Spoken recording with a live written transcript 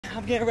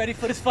I'm getting ready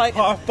for this fight.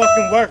 Hard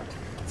fucking work.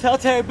 Tell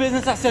Terry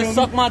business. I said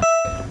suck my.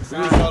 We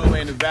was all the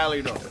way in the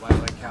valley though,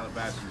 like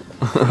Calabasas.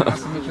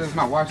 Nice to meet you. This is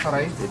my wife,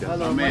 Sarai.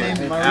 Hello, my name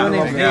name is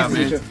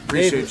man.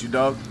 Appreciate you,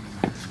 dog.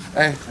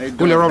 Hey,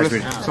 Julio Robles.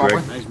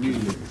 Nice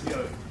meeting you.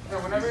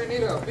 Whenever you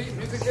need a beat,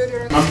 music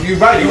video. You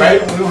ready,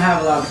 right? We don't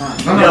have a lot of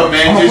time. No,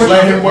 man, just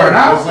let him work.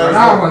 Now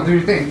I'm gonna do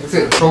your thing. That's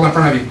it. Shoulder in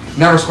front of you.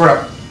 Never square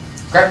up.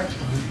 Okay?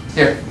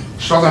 Here.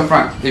 Shoulder in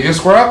front. If you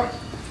square up,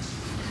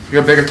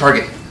 you're a bigger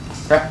target.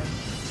 Okay?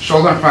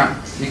 Shoulder in front.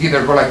 You can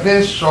either go like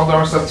this, shoulder,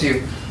 or it's up to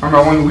you.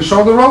 Remember, when we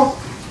shoulder roll,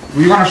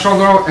 we want to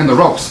shoulder roll in the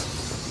ropes.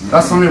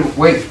 That's the only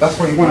way. That's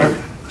what you want to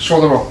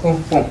shoulder roll.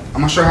 Boom, boom. I'm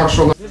gonna show you how to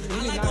shoulder.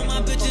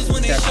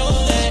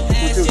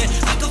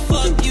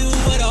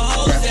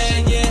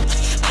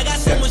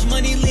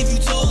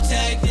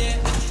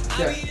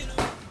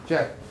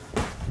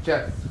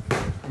 Check.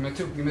 Give me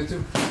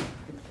two.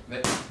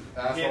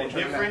 That's Get a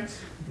difference.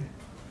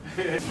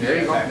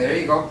 There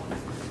you go.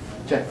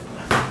 Check.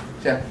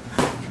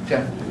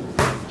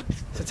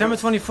 September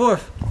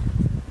 24th.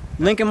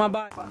 Link in my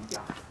bio.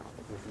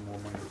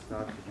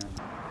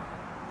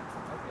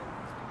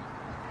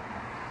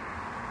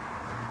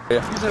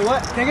 You said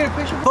what? Can I get a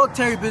picture? Fuck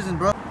Terry business,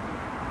 bro.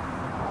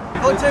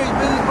 Fuck Terry's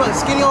business, bro.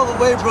 Skinny all the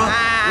way, bro.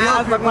 We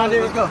all here, bro.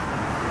 Let's go.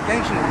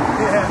 Gang shit.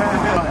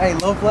 Yeah. Hey,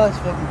 low plus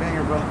fucking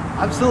banger, bro.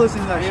 I'm still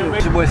listening to that shit.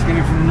 It's your boy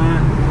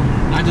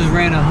Skinnyfromthe9. I just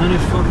ran 100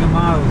 fucking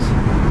miles.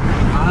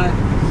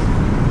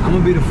 I'm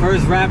gonna be the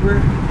first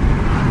rapper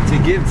to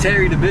give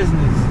Terry the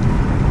business.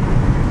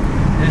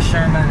 It's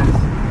Sherman.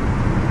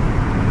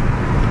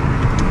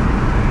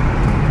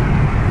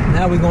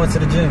 Now we going to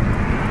the gym.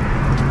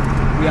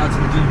 We out to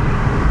the gym.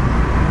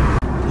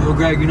 Yo,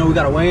 Greg, you know we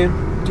gotta weigh in?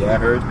 Yeah, I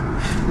heard.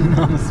 I'm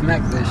gonna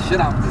smack the shit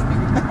out of this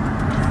nigga.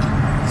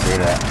 Say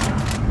that.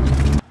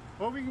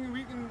 Well, we can,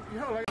 you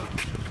know, like,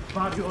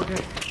 Bob, you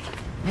okay?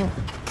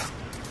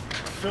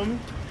 Feel me?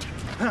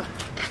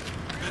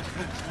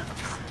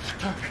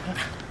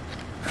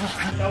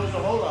 That was a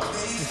whole lot.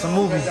 It's a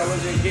movie. Show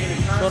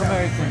them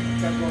everything.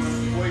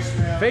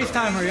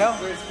 FaceTime her, yo.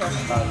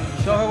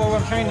 Show her where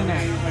I'm training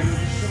at.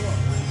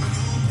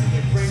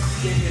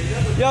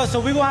 Yo, so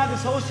we gonna have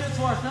this whole shit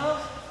to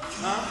ourselves?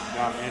 Huh?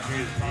 Nah, man, she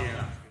is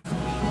here.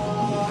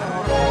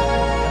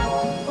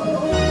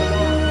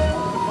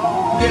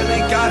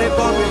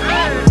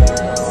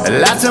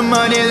 Lots of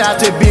money,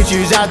 lots of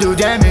bitches, I do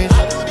damage.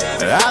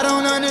 I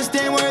don't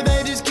understand where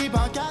they just keep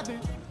on capping.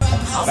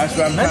 That's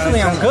what I'm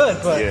Mentally, I'm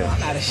good, but yeah.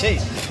 I'm out of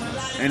shape.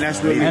 And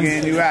that's really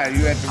getting you out.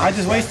 You I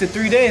just wasted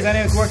 3 days. I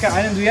didn't work out.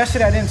 I didn't do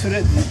yesterday. I didn't do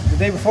the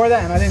day before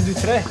that, and I didn't do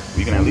today.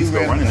 You can at least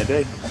go running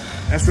today.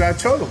 That's what I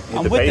told him.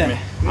 I'm with that.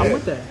 I'm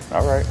with that.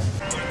 All right.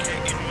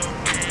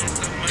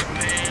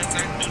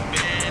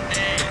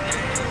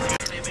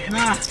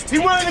 Nah, he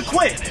wanted to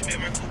quit.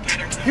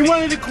 He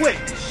wanted to quit.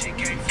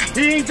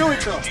 He ain't do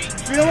it though.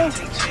 Feel him?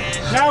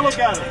 Now look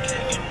at him.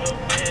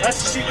 That's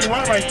the shit you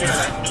want right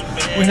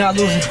there. We're not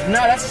losing.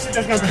 Nah, that's the shit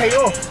that's gonna pay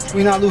off.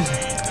 We're not losing.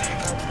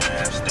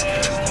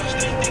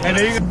 And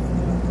there you go.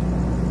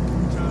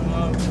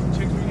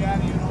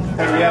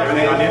 Where we at,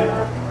 man?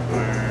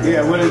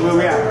 Yeah, where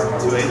we at?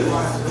 2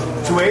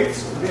 8s. 2 8s?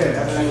 Yeah,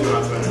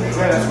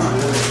 that's fine.